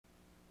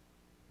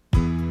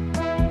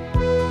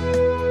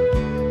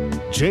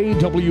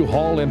J.W.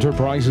 Hall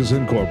Enterprises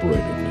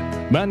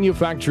Incorporated,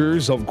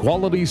 manufacturers of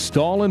quality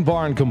stall and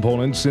barn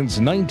components since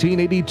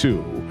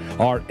 1982,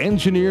 are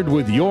engineered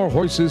with your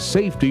horse's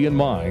safety in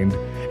mind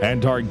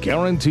and are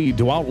guaranteed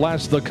to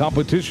outlast the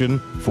competition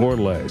for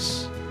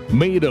less.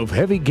 Made of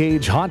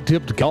heavy-gauge,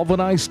 hot-tipped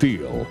galvanized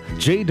steel,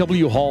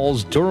 J.W.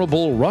 Hall's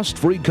durable,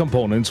 rust-free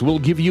components will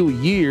give you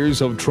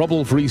years of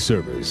trouble-free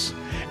service.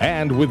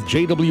 And with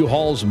J.W.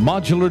 Hall's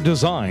modular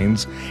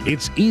designs,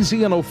 it's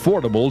easy and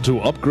affordable to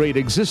upgrade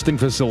existing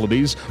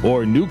facilities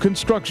or new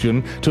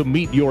construction to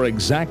meet your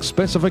exact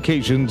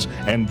specifications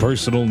and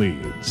personal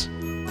needs.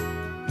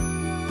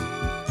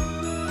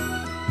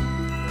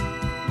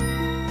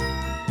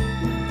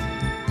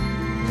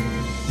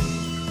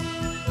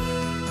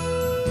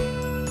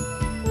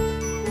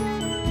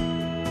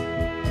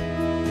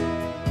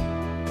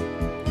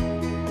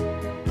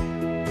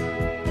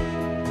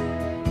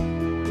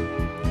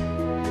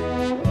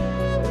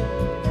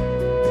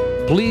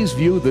 Please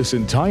view this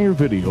entire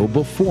video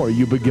before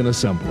you begin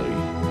assembly.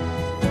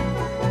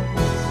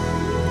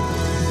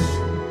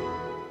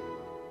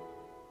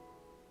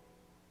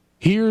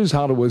 Here's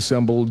how to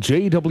assemble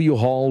J.W.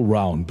 Hall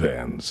round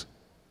pens.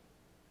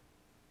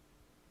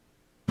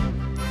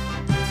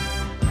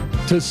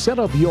 To set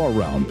up your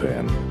round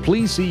pen,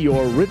 please see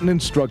your written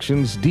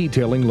instructions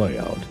detailing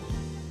layout.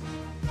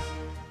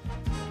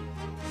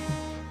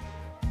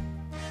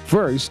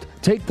 First,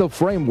 take the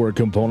framework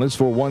components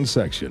for one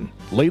section,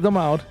 lay them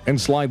out, and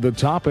slide the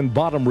top and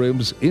bottom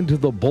ribs into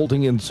the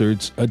bolting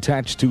inserts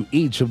attached to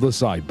each of the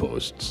side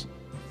posts.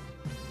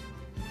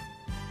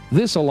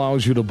 This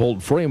allows you to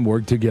bolt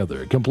framework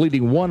together,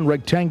 completing one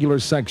rectangular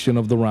section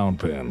of the round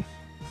pen.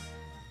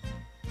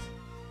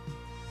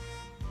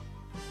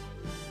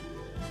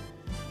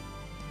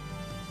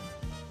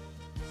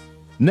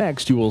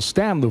 Next, you will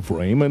stand the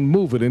frame and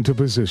move it into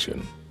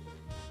position.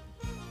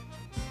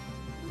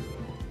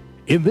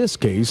 In this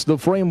case, the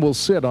frame will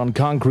sit on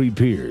concrete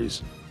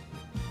piers.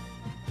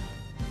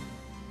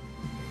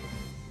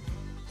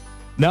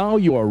 Now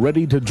you are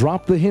ready to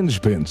drop the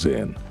hinge pins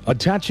in,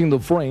 attaching the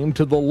frame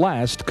to the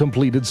last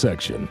completed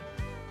section.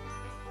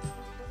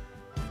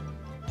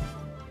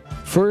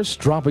 First,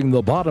 dropping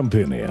the bottom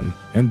pin in,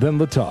 and then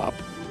the top.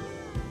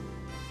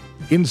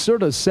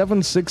 Insert a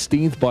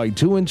 7/16 by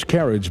 2-inch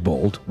carriage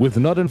bolt with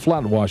nut and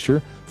flat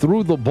washer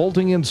through the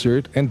bolting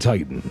insert and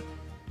tighten.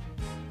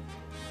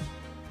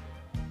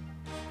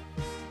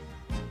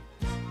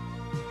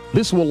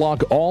 This will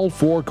lock all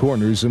 4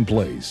 corners in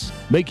place,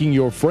 making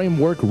your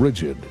framework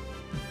rigid.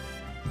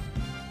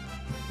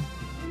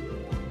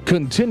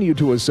 Continue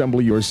to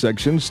assemble your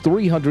sections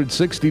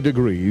 360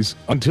 degrees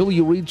until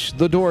you reach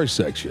the door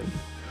section,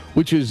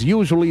 which is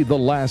usually the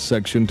last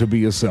section to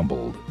be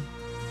assembled.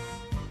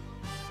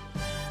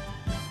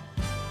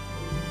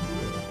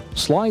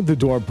 Slide the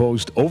door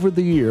post over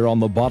the ear on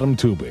the bottom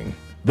tubing,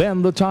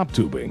 then the top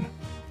tubing.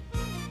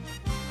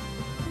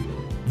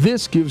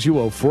 This gives you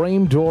a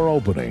frame door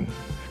opening.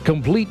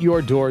 Complete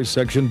your door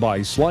section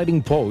by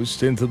sliding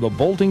posts into the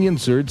bolting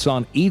inserts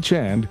on each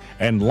end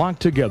and lock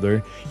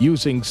together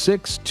using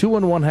 6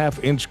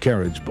 2½ inch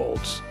carriage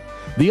bolts.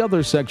 The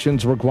other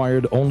sections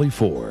required only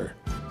 4.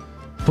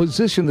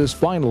 Position this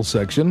final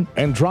section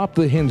and drop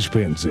the hinge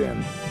pins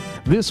in.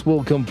 This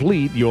will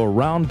complete your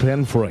round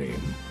pen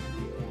frame.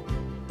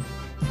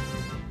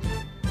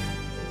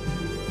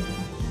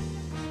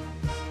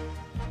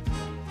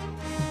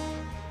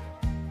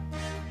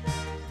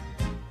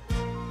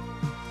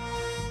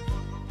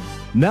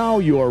 Now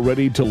you are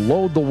ready to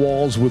load the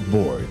walls with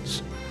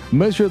boards.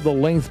 Measure the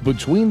length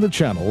between the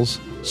channels,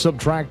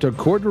 subtract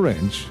 1/4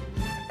 inch,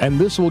 and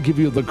this will give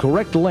you the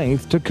correct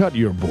length to cut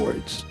your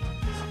boards.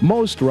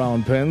 Most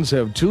round pens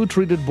have 2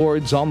 treated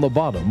boards on the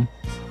bottom,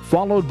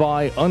 followed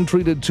by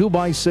untreated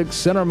 2x6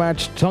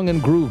 center-matched tongue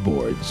and groove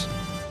boards.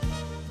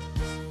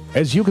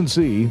 As you can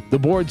see, the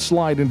boards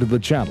slide into the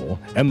channel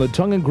and the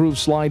tongue and groove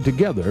slide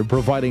together,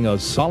 providing a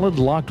solid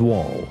locked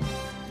wall.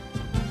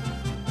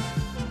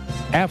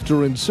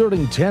 After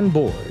inserting 10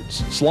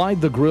 boards,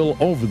 slide the grill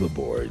over the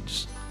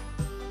boards.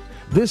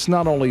 This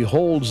not only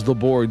holds the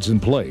boards in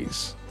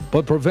place,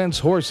 but prevents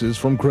horses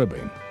from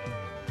cribbing.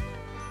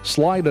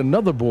 Slide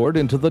another board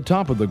into the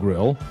top of the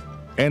grill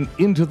and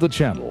into the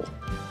channel,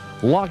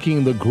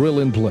 locking the grill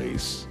in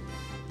place.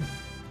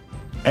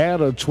 Add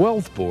a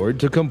 12th board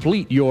to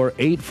complete your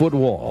 8-foot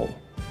wall.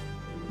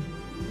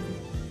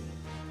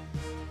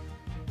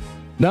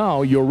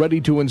 Now you're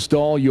ready to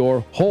install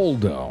your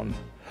hold down,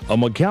 a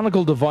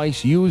mechanical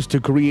device used to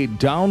create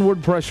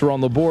downward pressure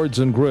on the boards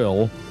and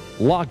grill,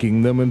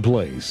 locking them in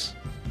place.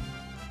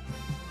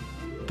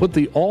 Put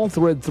the awl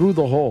thread through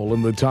the hole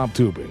in the top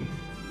tubing.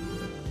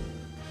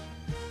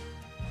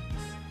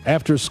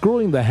 After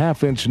screwing the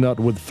 1/2-inch nut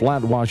with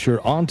flat washer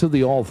onto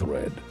the awl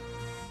thread,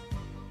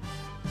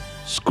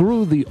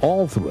 screw the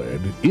awl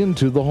thread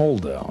into the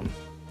hold down.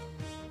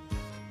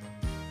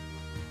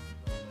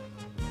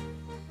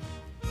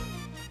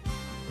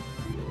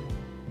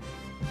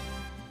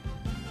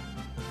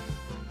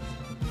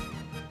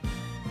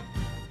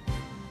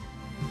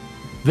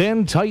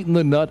 Then tighten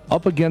the nut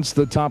up against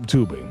the top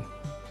tubing.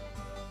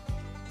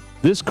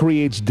 This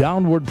creates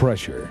downward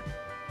pressure.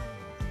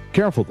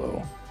 Careful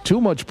though,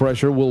 too much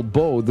pressure will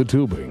bow the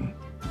tubing.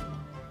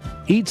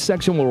 Each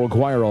section will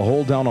require a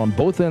hold down on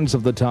both ends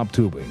of the top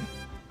tubing.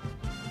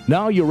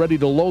 Now you're ready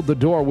to load the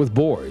door with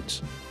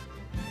boards.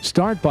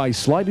 Start by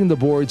sliding the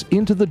boards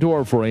into the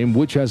door frame,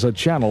 which has a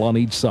channel on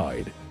each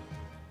side.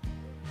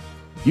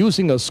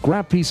 Using a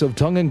scrap piece of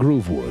tongue and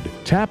groove wood,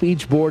 tap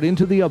each board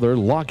into the other,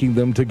 locking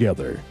them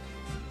together.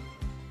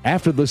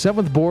 After the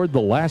 7th board,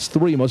 the last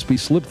 3 must be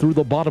slipped through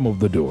the bottom of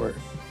the door.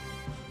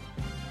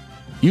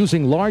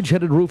 Using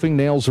large-headed roofing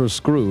nails or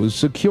screws,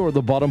 secure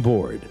the bottom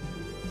board.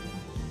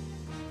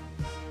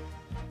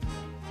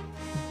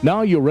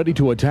 Now you're ready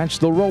to attach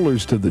the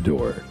rollers to the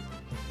door.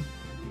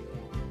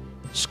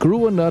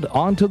 Screw a nut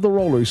onto the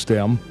roller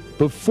stem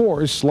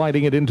before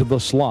sliding it into the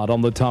slot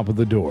on the top of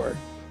the door.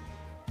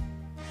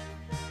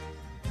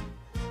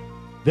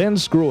 Then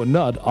screw a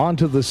nut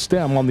onto the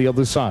stem on the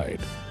other side.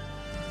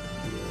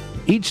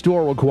 Each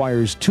door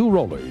requires 2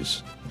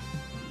 rollers.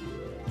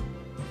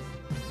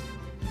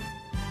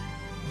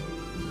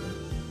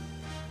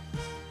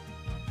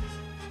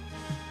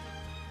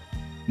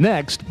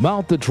 Next,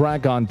 mount the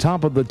track on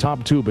top of the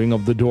top tubing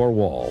of the door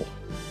wall.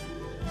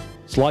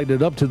 Slide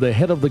it up to the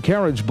head of the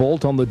carriage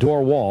bolt on the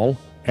door wall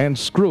and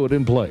screw it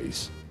in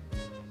place.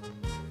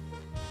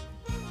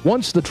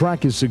 Once the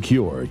track is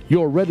secure,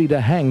 you're ready to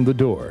hang the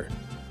door.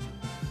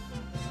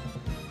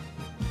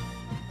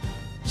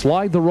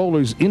 Slide the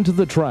rollers into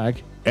the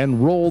track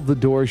and roll the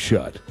door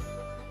shut.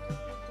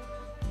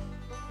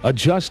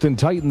 Adjust and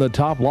tighten the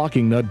top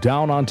locking nut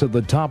down onto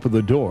the top of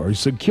the door,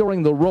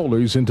 securing the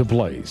rollers into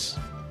place.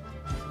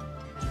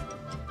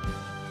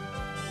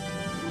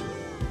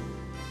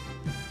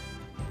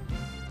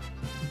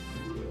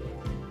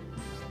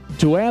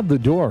 To add the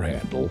door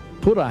handle,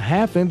 put a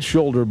 1/2-inch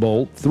shoulder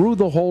bolt through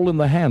the hole in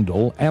the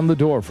handle and the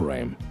door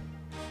frame.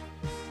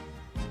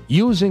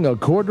 Using a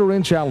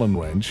 1/4-inch Allen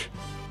wrench,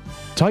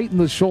 tighten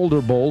the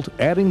shoulder bolt,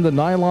 adding the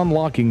nylon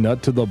locking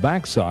nut to the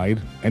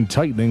backside and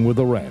tightening with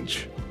a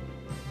wrench.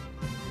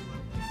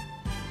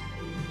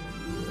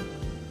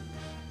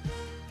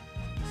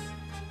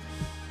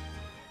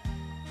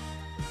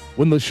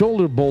 When the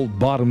shoulder bolt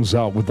bottoms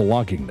out with the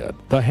locking nut,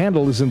 the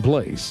handle is in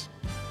place.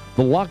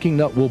 The locking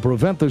nut will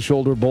prevent the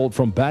shoulder bolt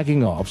from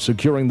backing off,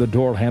 securing the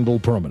door handle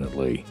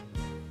permanently.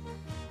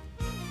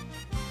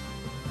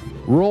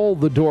 Roll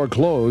the door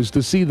closed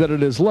to see that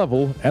it is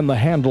level and the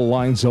handle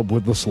lines up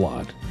with the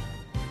slot.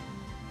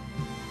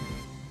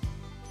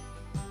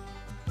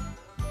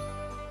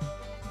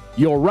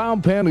 Your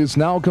round pen is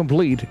now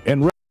complete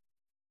and ready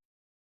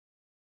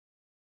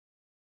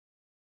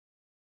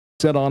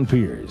set on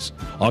piers,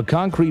 a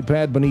concrete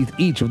pad beneath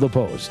each of the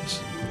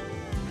posts.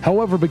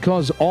 However,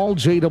 because all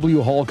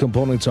JW Hall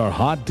components are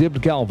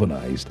hot-dipped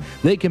galvanized,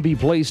 they can be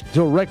placed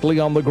directly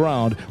on the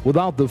ground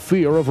without the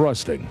fear of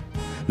rusting.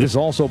 This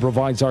also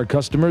provides our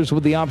customers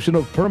with the option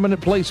of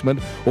permanent placement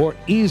or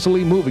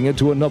easily moving it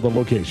to another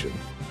location.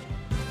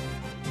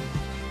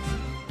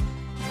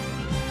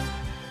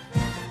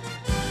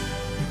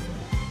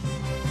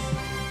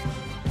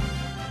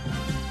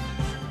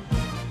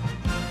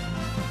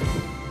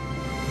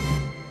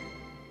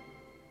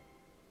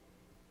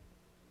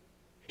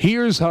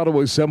 Here's how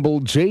to assemble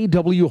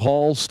JW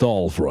Hall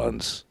stall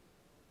fronts.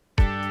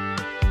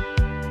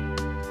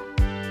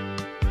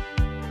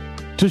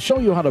 To show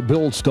you how to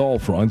build stall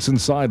fronts and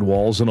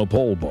sidewalls in a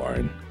pole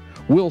barn,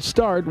 we'll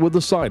start with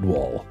the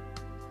sidewall.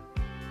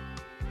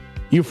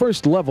 You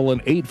first level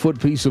an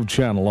 8-foot piece of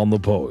channel on the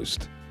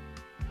post.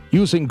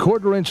 Using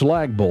 1/4-inch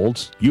lag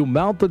bolts, you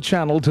mount the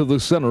channel to the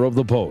center of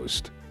the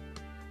post.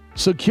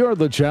 Secure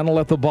the channel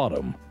at the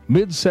bottom,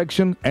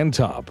 midsection, and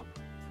top.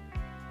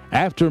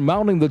 After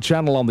mounting the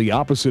channel on the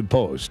opposite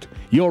post,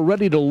 you're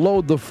ready to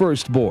load the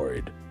first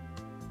board.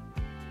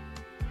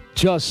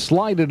 Just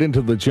slide it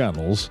into the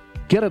channels,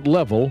 get it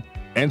level,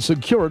 and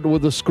secure it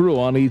with a screw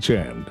on each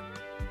end.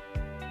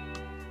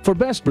 For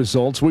best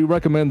results, we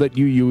recommend that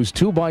you use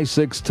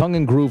 2x6 tongue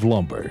and groove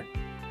lumber.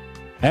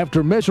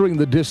 After measuring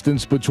the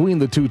distance between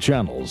the 2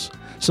 channels,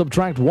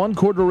 subtract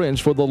 1/4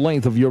 inch for the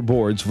length of your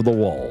boards for the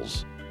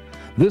walls.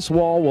 This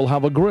wall will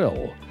have a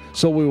grill,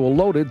 so we will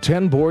load it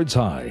 10 boards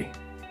high.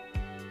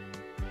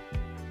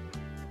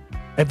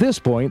 At this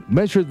point,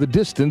 measure the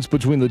distance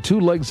between the 2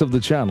 legs of the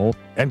channel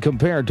and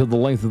compare to the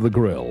length of the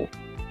grill.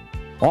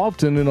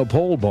 Often in a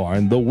pole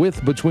barn, the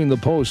width between the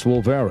posts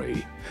will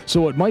vary,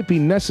 so it might be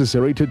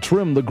necessary to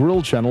trim the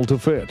grill channel to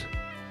fit.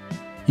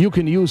 You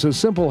can use a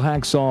simple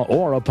hacksaw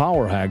or a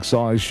power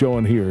hacksaw as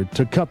shown here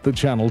to cut the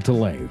channel to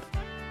length.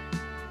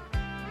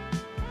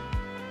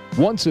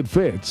 Once it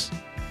fits,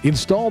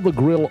 install the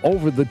grill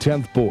over the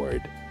 10th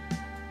board.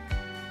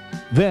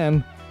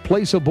 Then,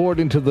 place a board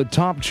into the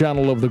top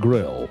channel of the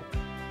grill,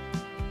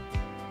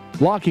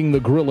 locking the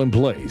grill in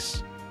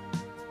place.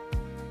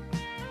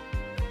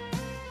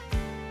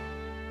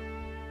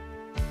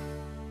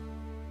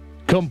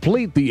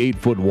 Complete the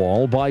 8-foot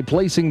wall by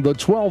placing the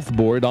 12th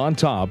board on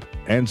top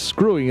and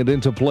screwing it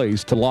into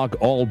place to lock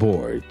all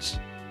boards.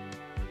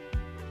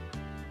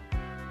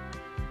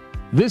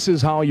 This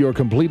is how your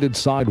completed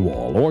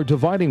sidewall or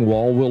dividing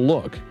wall will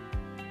look.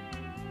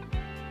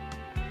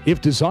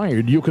 If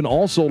desired, you can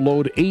also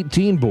load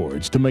 18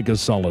 boards to make a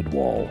solid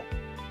wall.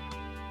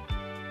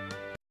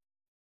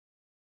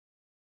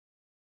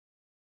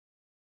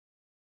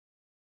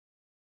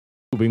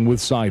 Moving with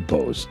side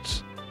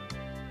posts.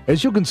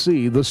 As you can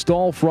see, the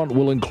stall front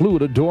will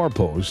include a door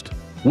post,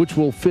 which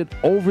will fit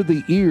over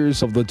the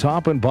ears of the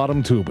top and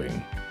bottom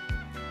tubing.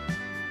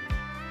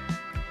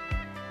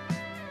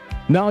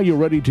 Now you're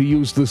ready to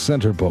use the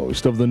center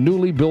post of the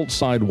newly built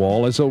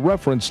sidewall as a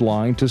reference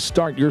line to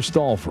start your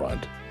stall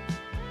front.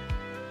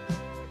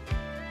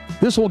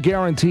 This will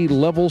guarantee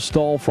level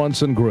stall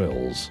fronts and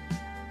grills.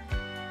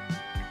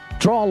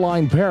 Draw a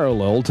line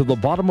parallel to the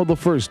bottom of the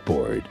first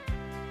board.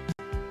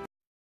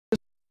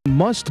 It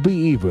must be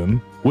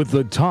even with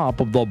the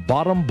top of the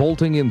bottom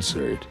bolting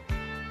insert.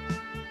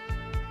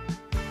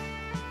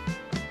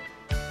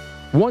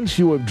 Once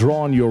you have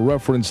drawn your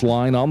reference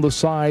line on the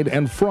side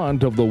and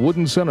front of the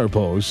wooden center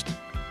post,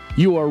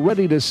 you are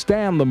ready to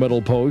stand the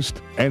metal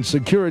post and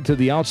secure it to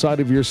the outside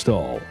of your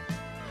stall.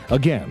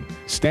 Again,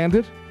 stand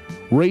it,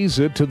 raise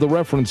it to the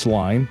reference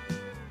line,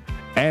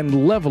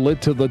 and level it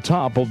to the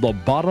top of the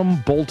bottom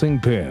bolting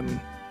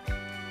pin.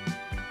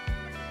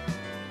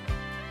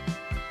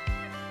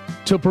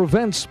 To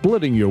prevent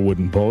splitting your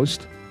wooden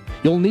post,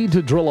 you'll need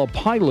to drill a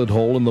pilot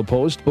hole in the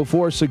post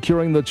before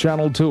securing the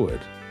channel to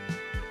it.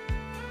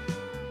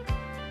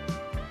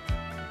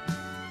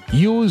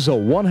 Use a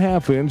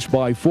 1/2 inch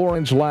by 4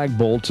 inch lag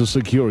bolt to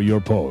secure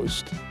your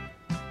post.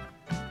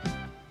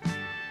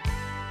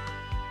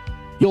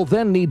 You'll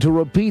then need to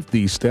repeat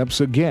these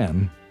steps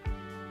again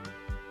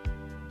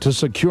to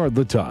secure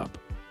the top.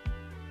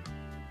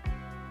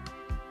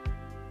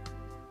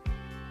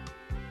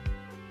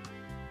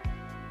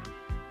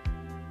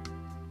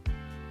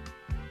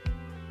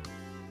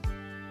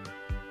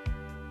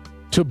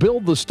 To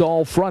build the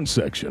stall front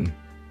section,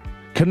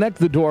 connect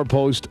the door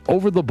post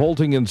over the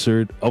bolting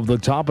insert of the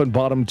top and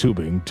bottom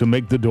tubing to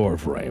make the door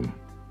frame,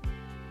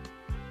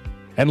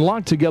 and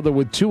lock together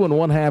with 2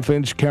 1/2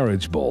 inch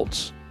carriage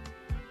bolts.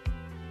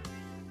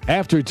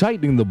 After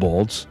tightening the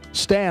bolts,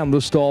 stand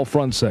the stall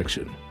front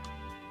section,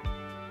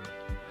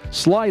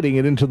 sliding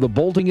it into the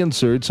bolting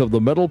inserts of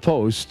the metal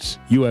posts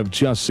you have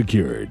just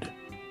secured.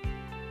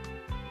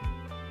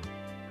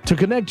 To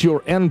connect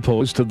your end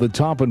post to the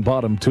top and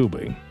bottom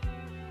tubing,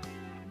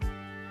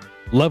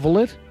 level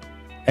it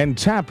and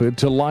tap it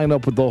to line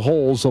up with the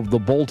holes of the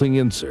bolting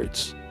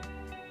inserts.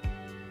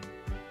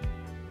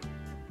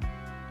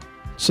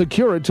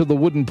 Secure it to the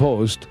wooden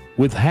post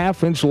with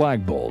 1/2 inch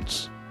lag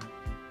bolts.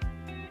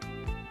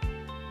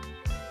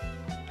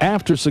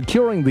 After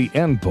securing the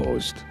end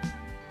post,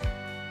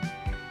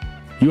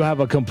 you have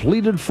a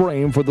completed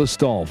frame for the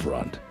stall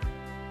front.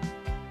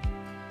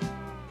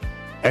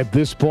 At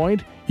this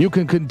point, you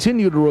can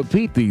continue to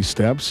repeat these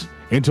steps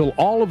until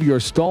all of your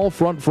stall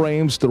front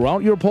frames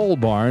throughout your pole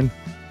barn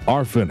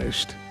are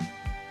finished.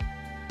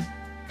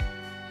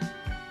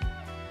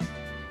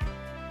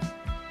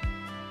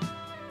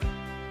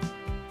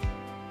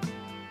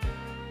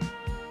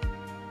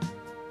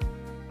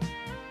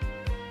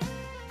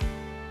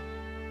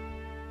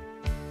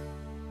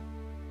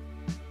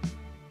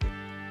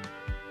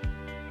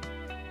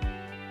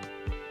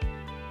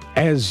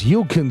 As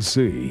you can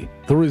see,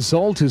 the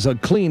result is a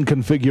clean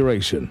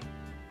configuration.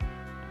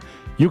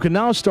 You can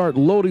now start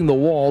loading the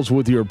walls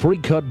with your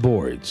pre-cut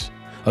boards,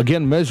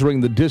 again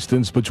measuring the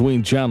distance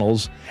between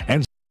channels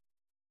and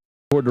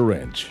 1/4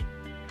 inch.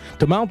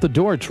 To mount the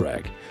door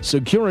track,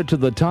 secure it to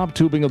the top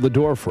tubing of the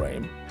door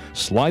frame,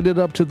 slide it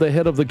up to the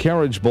head of the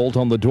carriage bolt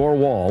on the door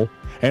wall,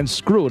 and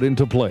screw it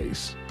into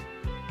place.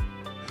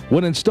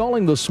 When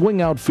installing the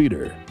swing-out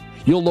feeder,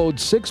 you'll load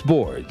 6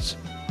 boards.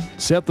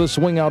 Set the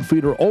swing-out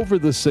feeder over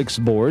the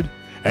 6th board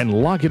and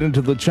lock it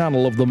into the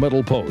channel of the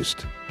metal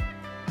post.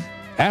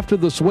 After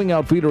the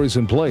swing-out feeder is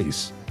in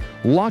place,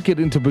 lock it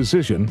into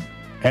position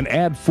and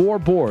add 4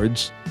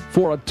 boards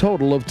for a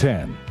total of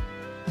 10.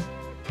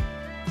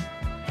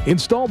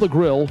 Install the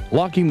grill,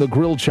 locking the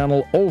grill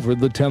channel over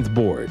the 10th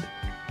board.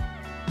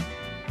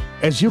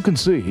 As you can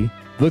see,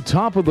 the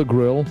top of the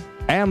grill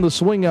and the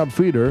swing-out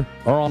feeder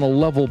are on a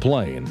level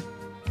plane.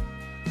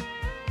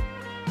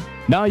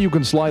 Now you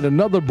can slide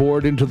another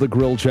board into the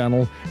grill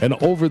channel and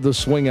over the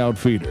swing-out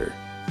feeder.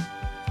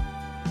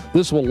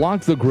 This will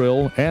lock the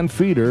grill and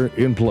feeder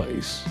in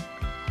place.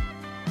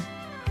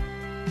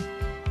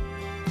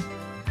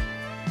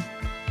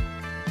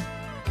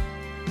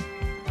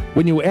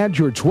 When you add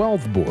your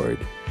 12th board,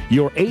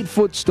 your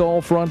 8-foot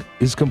stall front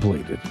is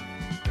completed.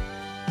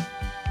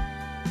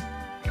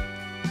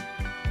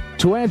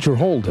 To add your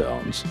hole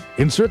downs,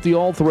 insert the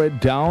all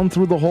thread down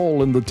through the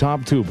hole in the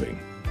top tubing.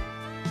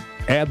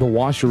 Add the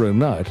washer and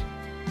nut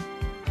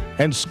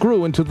and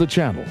screw into the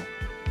channel.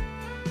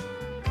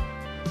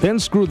 Then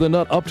screw the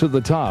nut up to the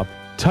top,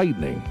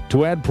 tightening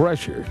to add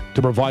pressure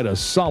to provide a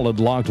solid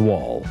locked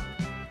wall.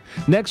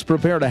 Next,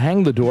 prepare to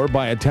hang the door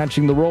by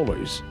attaching the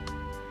rollers.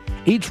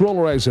 Each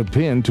roller has a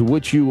pin to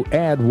which you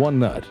add 1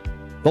 nut,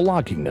 the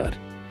locking nut,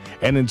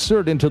 and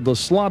insert into the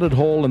slotted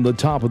hole in the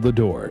top of the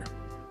door.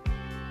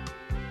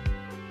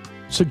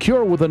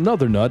 Secure with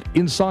another nut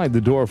inside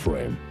the door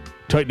frame,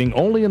 tightening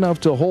only enough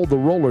to hold the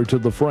roller to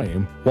the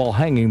frame while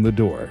hanging the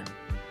door.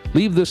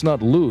 Leave this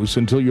nut loose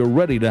until you're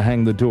ready to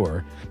hang the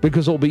door,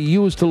 because it will be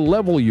used to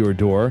level your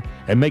door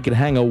and make it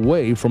hang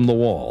away from the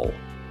wall.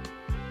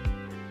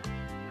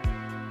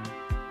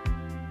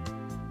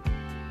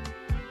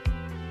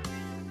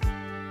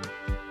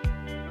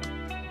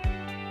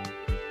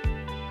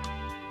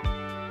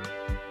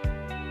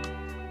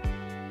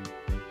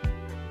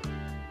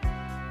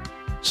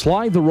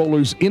 Slide the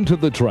rollers into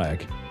the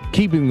track,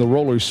 keeping the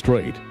rollers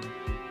straight,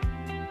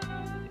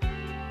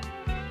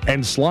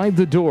 and slide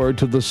the door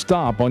to the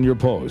stop on your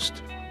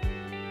post.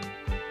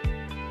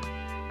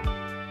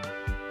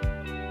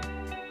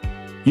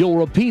 You'll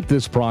repeat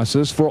this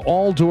process for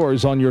all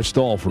doors on your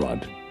stall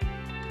front.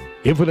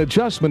 If an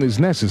adjustment is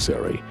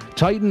necessary,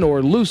 tighten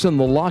or loosen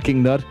the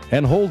locking nut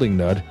and holding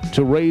nut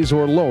to raise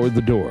or lower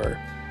the door.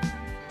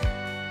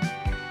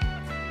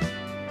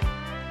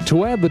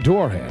 To add the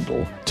door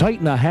handle,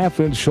 tighten a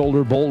 1/2-inch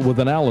shoulder bolt with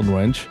an Allen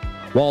wrench,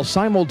 while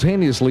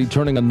simultaneously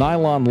turning a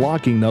nylon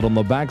locking nut on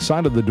the back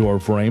side of the door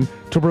frame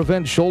to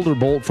prevent shoulder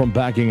bolt from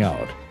backing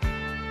out.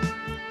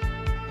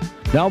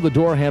 Now the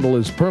door handle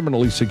is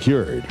permanently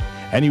secured,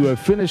 and you have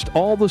finished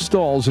all the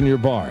stalls in your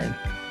barn.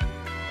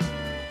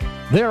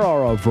 There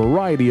are a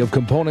variety of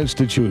components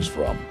to choose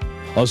from: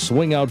 a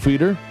swing-out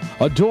feeder,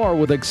 a door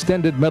with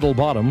extended metal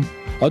bottom,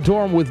 a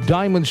door with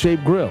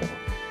diamond-shaped grill.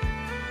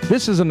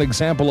 This is an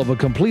example of a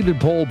completed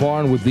pole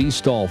barn with these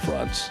stall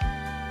fronts.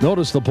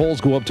 Notice the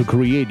poles go up to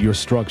create your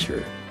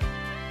structure.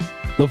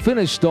 The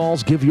finished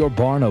stalls give your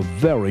barn a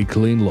very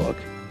clean look.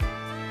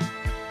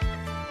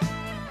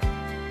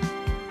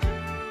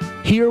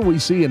 Here we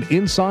see an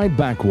inside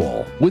back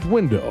wall with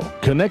window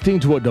connecting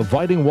to a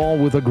dividing wall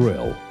with a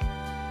grill.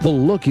 The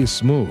look is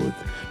smooth.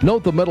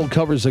 Note the metal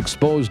covers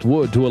exposed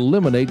wood to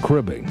eliminate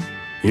cribbing.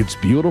 It's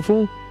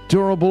beautiful,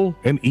 durable,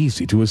 and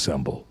easy to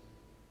assemble.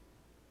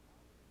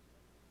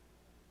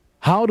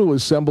 How to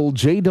assemble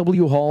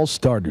J.W. Hall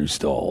starter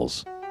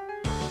stalls.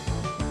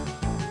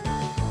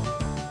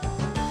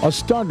 A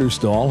starter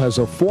stall has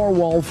a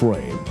 4-wall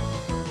frame.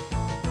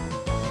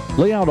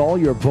 Lay out all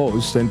your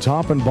posts and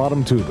top and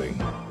bottom tubing.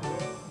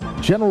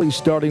 Generally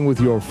starting with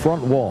your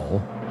front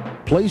wall,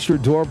 place your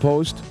door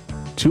post,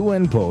 2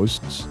 end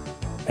posts,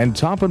 and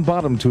top and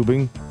bottom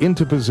tubing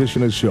into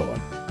position as shown.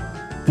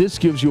 This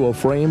gives you a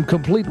frame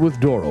complete with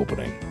door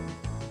opening.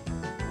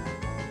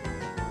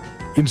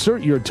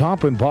 Insert your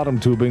top and bottom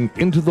tubing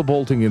into the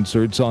bolting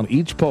inserts on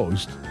each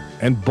post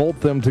and bolt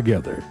them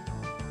together.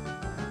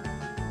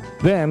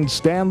 Then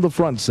stand the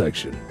front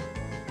section.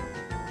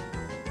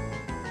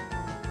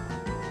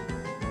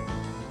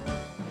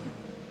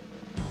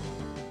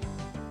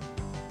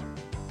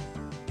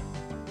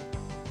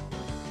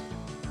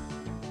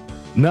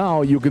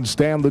 Now you can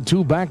stand the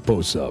 2 back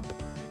posts up,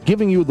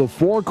 giving you the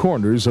 4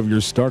 corners of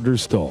your starter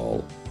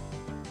stall.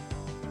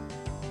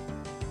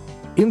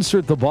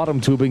 Insert the bottom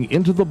tubing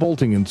into the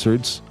bolting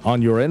inserts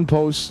on your end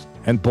posts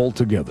and bolt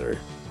together.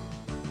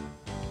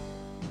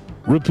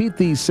 Repeat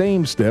these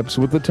same steps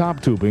with the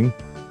top tubing,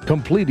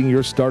 completing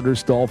your starter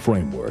stall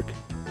framework.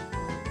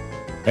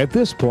 At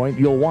this point,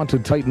 you'll want to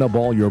tighten up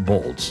all your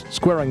bolts,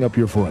 squaring up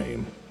your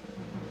frame.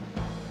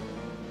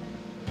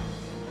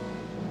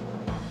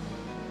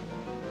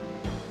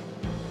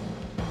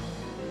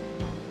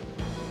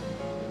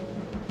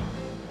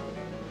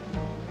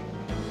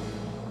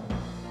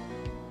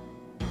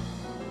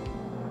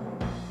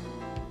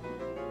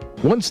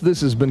 Once this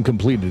has been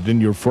completed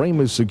and your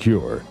frame is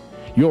secure,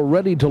 you're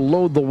ready to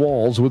load the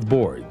walls with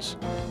boards,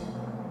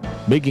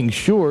 making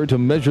sure to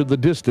measure the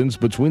distance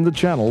between the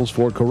channels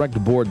for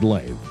correct board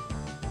length.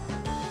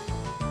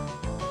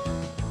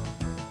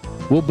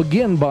 We'll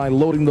begin by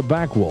loading the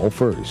back wall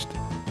first.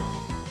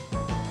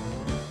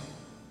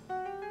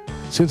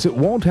 Since it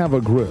won't have a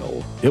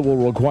grill, it will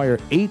require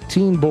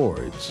 18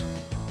 boards.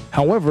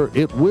 However,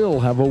 it will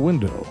have a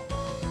window.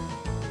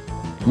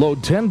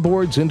 Load 10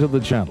 boards into the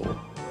channel.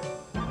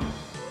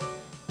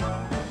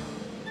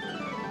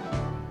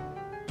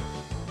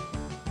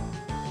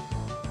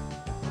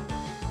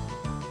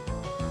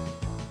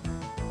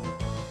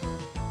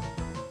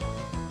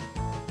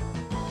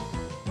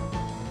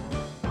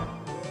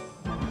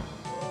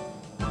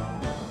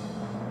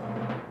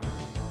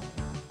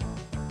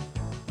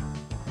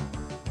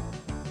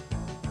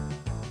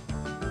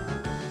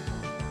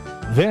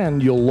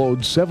 Then you'll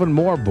load 7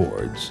 more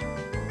boards,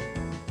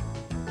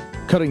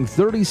 cutting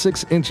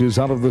 36 inches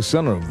out of the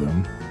center of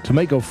them to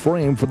make a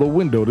frame for the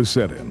window to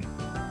set in.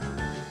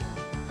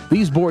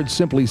 These boards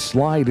simply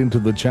slide into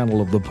the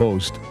channel of the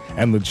post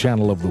and the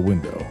channel of the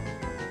window.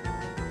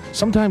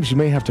 Sometimes you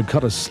may have to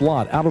cut a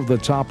slot out of the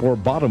top or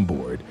bottom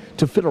board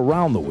to fit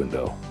around the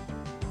window.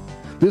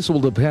 This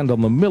will depend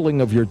on the milling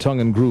of your tongue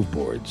and groove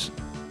boards.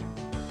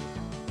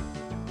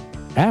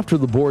 After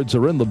the boards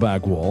are in the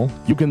back wall,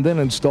 you can then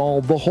install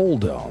the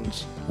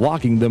hold-downs,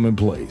 locking them in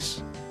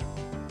place.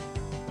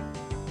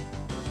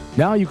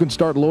 Now you can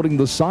start loading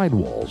the side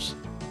walls.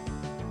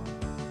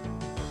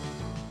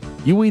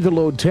 You either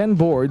load 10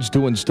 boards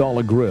to install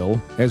a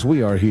grill, as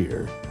we are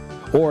here,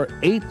 or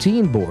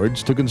 18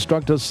 boards to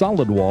construct a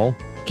solid wall,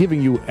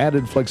 giving you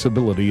added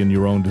flexibility in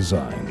your own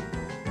design.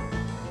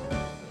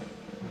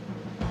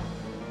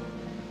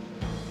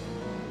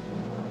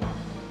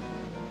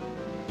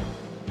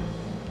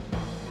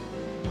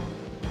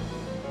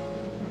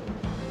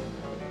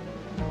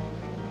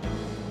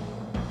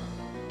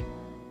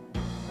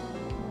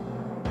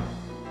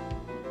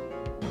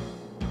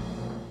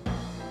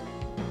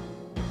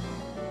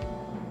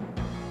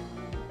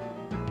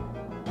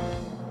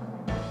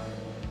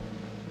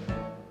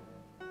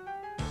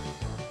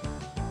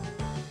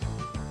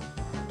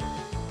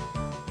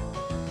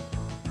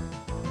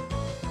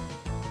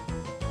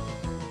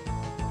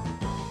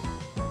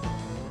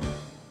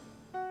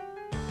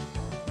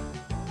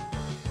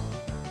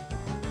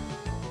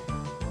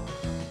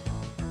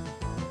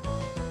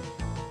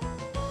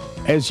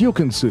 As you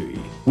can see,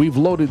 we've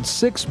loaded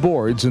 6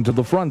 boards into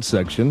the front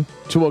section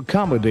to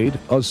accommodate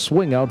a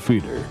swing-out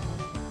feeder.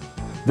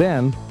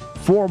 Then,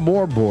 4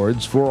 more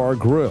boards for our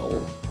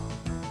grill.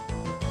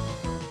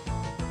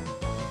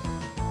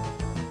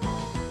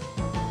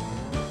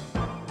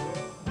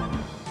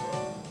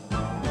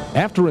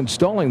 After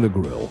installing the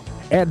grill,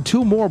 add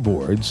 2 more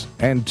boards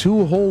and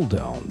 2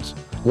 hold-downs,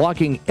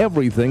 locking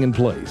everything in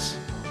place.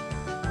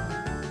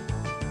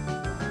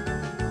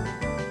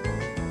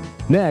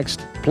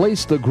 Next,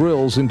 place the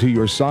grills into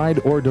your side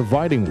or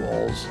dividing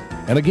walls,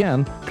 and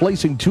again,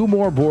 placing 2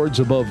 more boards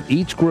above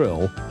each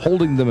grill,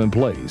 holding them in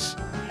place.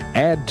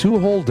 Add 2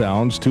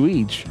 hold-downs to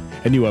each,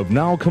 and you have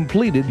now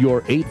completed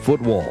your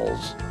 8-foot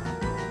walls.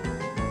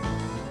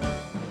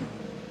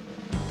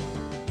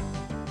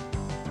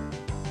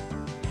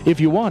 If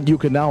you want, you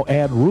can now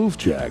add roof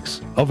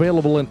jacks,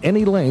 available in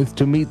any length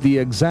to meet the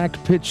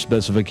exact pitch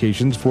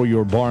specifications for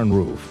your barn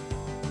roof.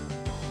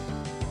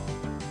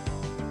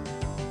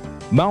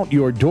 Mount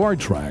your door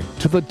track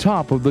to the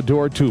top of the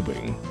door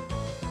tubing.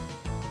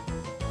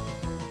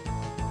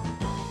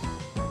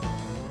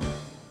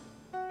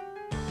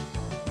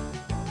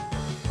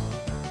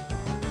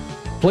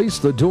 Place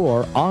the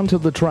door onto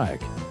the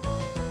track,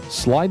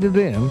 slide it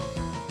in,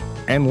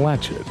 and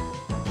latch it.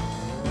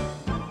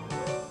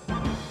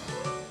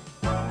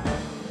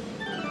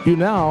 You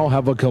now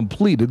have a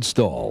completed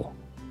stall.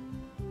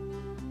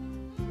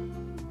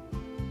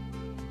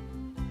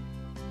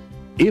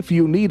 If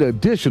you need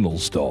additional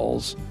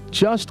stalls,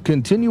 just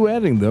continue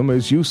adding them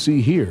as you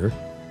see here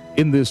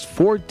in this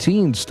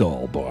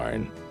 14-stall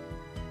barn.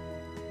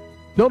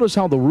 Notice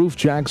how the roof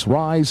jacks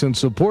rise and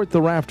support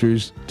the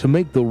rafters to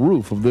make the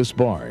roof of this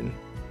barn.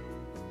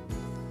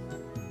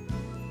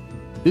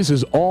 This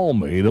is all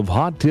made of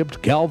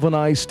hot-tipped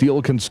galvanized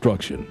steel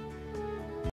construction.